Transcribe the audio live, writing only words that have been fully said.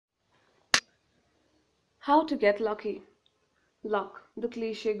How to get lucky? Luck, the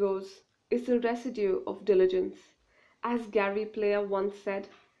cliche goes, is the residue of diligence. As Gary Player once said,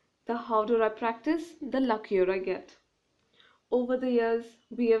 the harder I practice, the luckier I get. Over the years,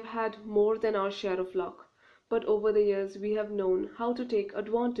 we have had more than our share of luck, but over the years, we have known how to take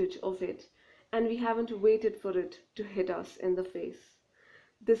advantage of it, and we haven't waited for it to hit us in the face.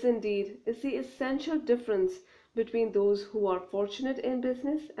 This indeed is the essential difference between those who are fortunate in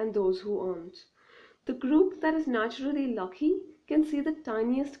business and those who aren't. The group that is naturally lucky can see the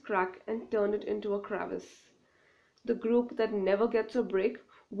tiniest crack and turn it into a crevice. The group that never gets a break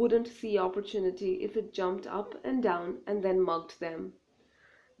wouldn't see opportunity if it jumped up and down and then mugged them.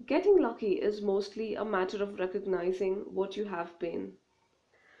 Getting lucky is mostly a matter of recognizing what you have been.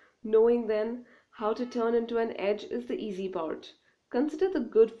 Knowing then how to turn into an edge is the easy part. Consider the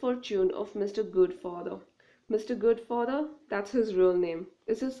good fortune of Mr. Goodfather. Mr. Goodfather, that's his real name,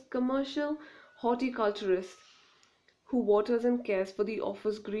 is a commercial horticulturist who waters and cares for the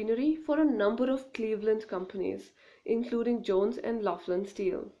office greenery for a number of Cleveland companies, including Jones and Laughlin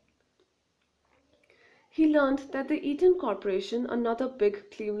Steel. He learned that the Eaton Corporation, another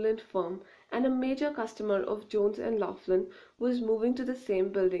big Cleveland firm and a major customer of Jones and Laughlin, was moving to the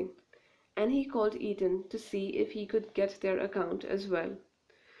same building, and he called Eaton to see if he could get their account as well.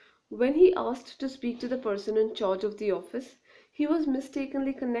 When he asked to speak to the person in charge of the office, he was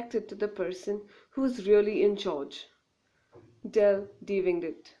mistakenly connected to the person who was really in charge. Dell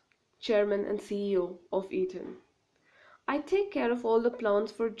Devingdit, Chairman and CEO of Eaton. "I take care of all the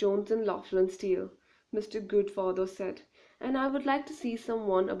plants for Jones and Laughlin Steel," Mr. Goodfather said, "and I would like to see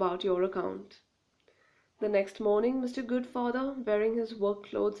someone about your account." The next morning Mr. Goodfather, wearing his work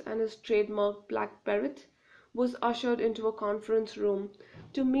clothes and his trademark black beret, was ushered into a conference room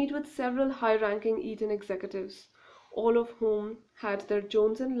to meet with several high-ranking Eaton executives, all of whom had their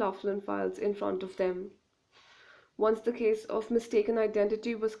Jones and Laughlin files in front of them. Once the case of mistaken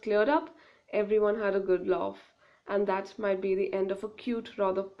identity was cleared up, everyone had a good laugh, and that might be the end of a cute,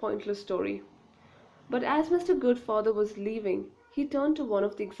 rather pointless story. But as Mr. Goodfather was leaving, he turned to one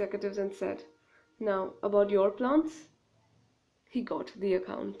of the executives and said, "Now, about your plants?" He got the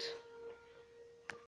account.